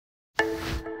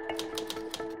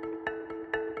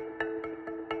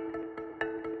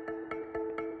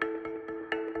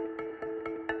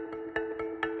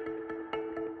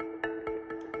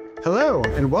Hello,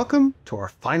 and welcome to our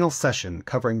final session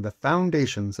covering the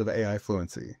foundations of AI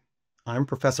fluency. I'm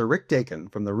Professor Rick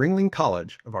Dakan from the Ringling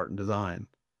College of Art and Design.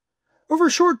 Over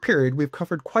a short period, we've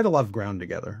covered quite a lot of ground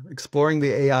together, exploring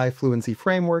the AI Fluency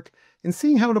Framework and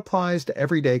seeing how it applies to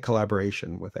everyday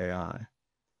collaboration with AI.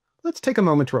 Let's take a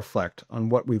moment to reflect on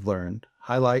what we've learned,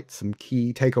 highlight some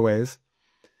key takeaways,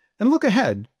 and look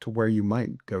ahead to where you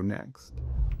might go next.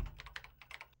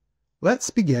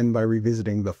 Let's begin by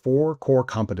revisiting the 4 core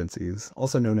competencies,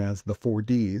 also known as the 4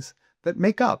 Ds, that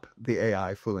make up the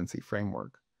AI Fluency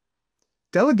Framework.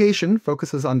 Delegation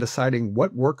focuses on deciding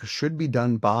what work should be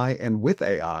done by and with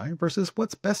AI versus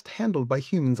what's best handled by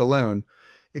humans alone.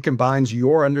 It combines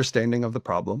your understanding of the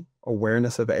problem,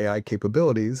 awareness of AI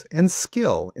capabilities, and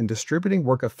skill in distributing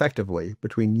work effectively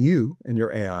between you and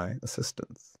your AI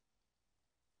assistants.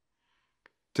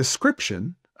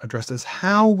 Description addresses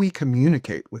how we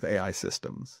communicate with AI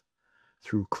systems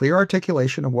through clear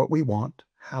articulation of what we want,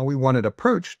 how we want it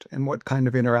approached, and what kind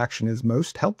of interaction is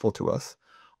most helpful to us,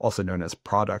 also known as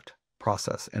product,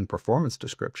 process, and performance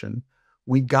description.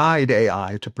 We guide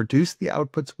AI to produce the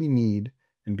outputs we need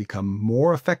and become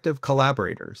more effective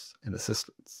collaborators and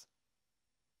assistants.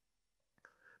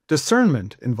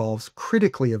 Discernment involves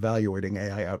critically evaluating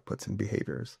AI outputs and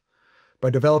behaviors. By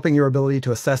developing your ability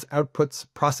to assess outputs,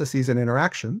 processes, and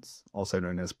interactions, also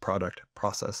known as product,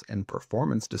 process, and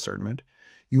performance discernment,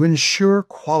 you ensure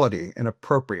quality and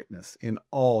appropriateness in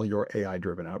all your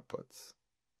AI-driven outputs.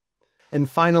 And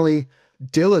finally,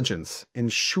 diligence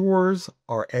ensures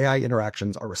our AI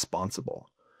interactions are responsible.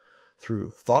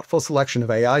 Through thoughtful selection of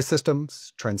AI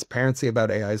systems, transparency about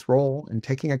AI's role, and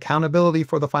taking accountability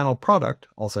for the final product,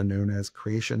 also known as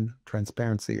creation,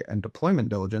 transparency, and deployment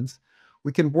diligence,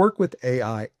 we can work with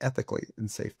AI ethically and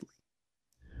safely.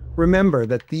 Remember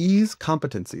that these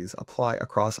competencies apply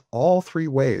across all 3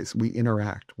 ways we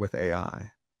interact with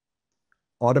AI.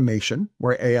 Automation,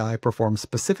 where AI performs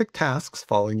specific tasks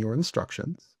following your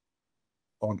instructions.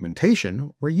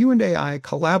 Augmentation, where you and AI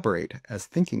collaborate as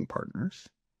thinking partners.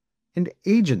 And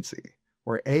agency,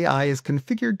 where AI is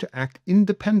configured to act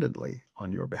independently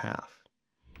on your behalf.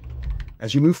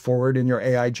 As you move forward in your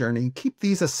AI journey, keep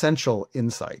these essential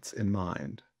insights in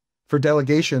mind. For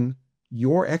delegation,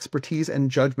 your expertise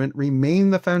and judgment remain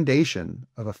the foundation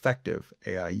of effective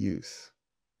AI use.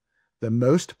 The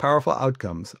most powerful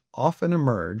outcomes often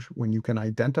emerge when you can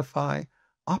identify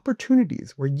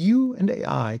opportunities where you and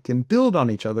AI can build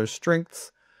on each other's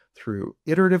strengths through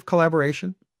iterative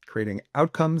collaboration, creating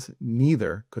outcomes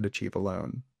neither could achieve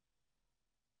alone.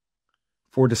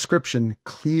 For description,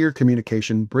 clear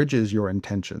communication bridges your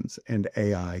intentions and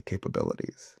AI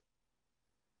capabilities.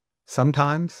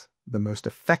 Sometimes, the most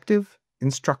effective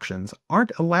instructions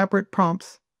aren't elaborate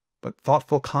prompts, but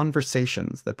thoughtful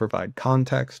conversations that provide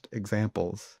context,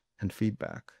 examples, and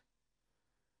feedback.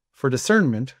 For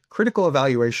discernment, critical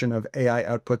evaluation of AI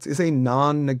outputs is a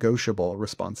non-negotiable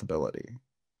responsibility.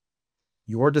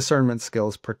 Your discernment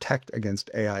skills protect against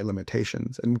AI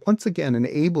limitations and once again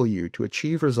enable you to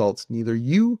achieve results neither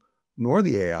you nor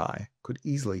the AI could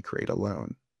easily create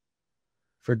alone.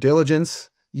 For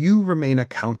diligence, you remain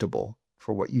accountable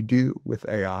for what you do with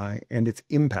AI and its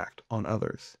impact on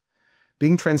others.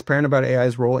 Being transparent about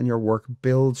AI's role in your work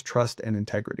builds trust and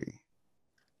integrity.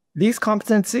 These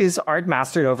competencies aren't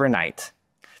mastered overnight.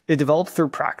 They develop through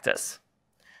practice.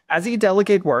 As you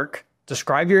delegate work,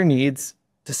 describe your needs,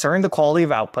 discern the quality of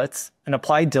outputs, and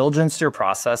apply diligence to your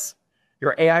process,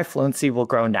 your AI fluency will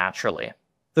grow naturally.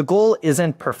 The goal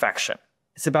isn't perfection.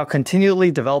 It's about continually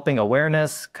developing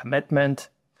awareness, commitment,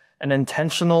 an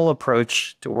intentional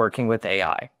approach to working with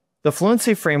AI. The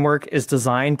Fluency Framework is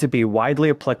designed to be widely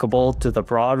applicable to the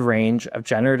broad range of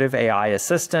generative AI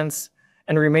assistants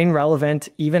and remain relevant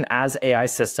even as AI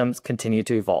systems continue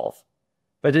to evolve.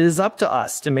 But it is up to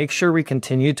us to make sure we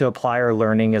continue to apply our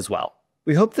learning as well.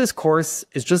 We hope this course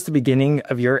is just the beginning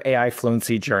of your AI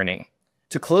fluency journey.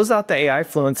 To close out the AI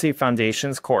Fluency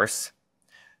Foundations course,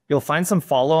 you'll find some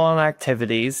follow-on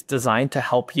activities designed to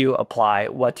help you apply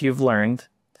what you've learned,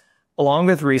 along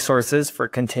with resources for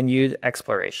continued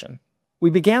exploration. We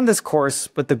began this course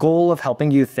with the goal of helping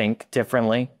you think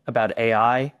differently about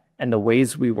AI and the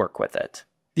ways we work with it.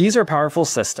 These are powerful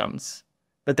systems,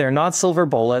 but they're not silver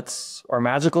bullets or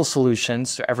magical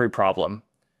solutions to every problem.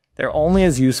 They're only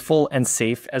as useful and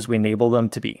safe as we enable them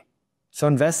to be. So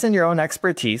invest in your own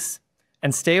expertise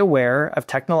and stay aware of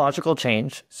technological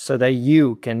change so that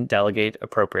you can delegate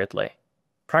appropriately.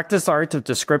 Practice the art of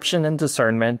description and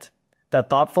discernment, that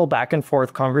thoughtful back and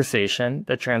forth conversation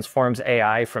that transforms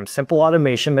AI from simple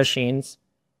automation machines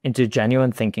into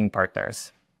genuine thinking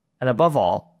partners. And above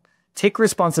all, take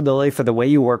responsibility for the way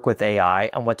you work with AI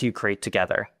and what you create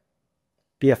together.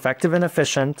 be effective and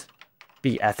efficient,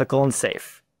 be ethical and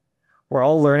safe. We're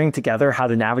all learning together how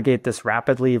to navigate this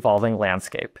rapidly evolving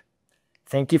landscape.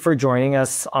 Thank you for joining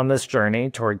us on this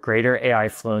journey toward greater AI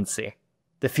fluency.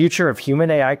 The future of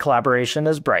human-AI collaboration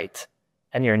is bright,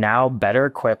 and you're now better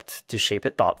equipped to shape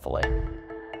it thoughtfully.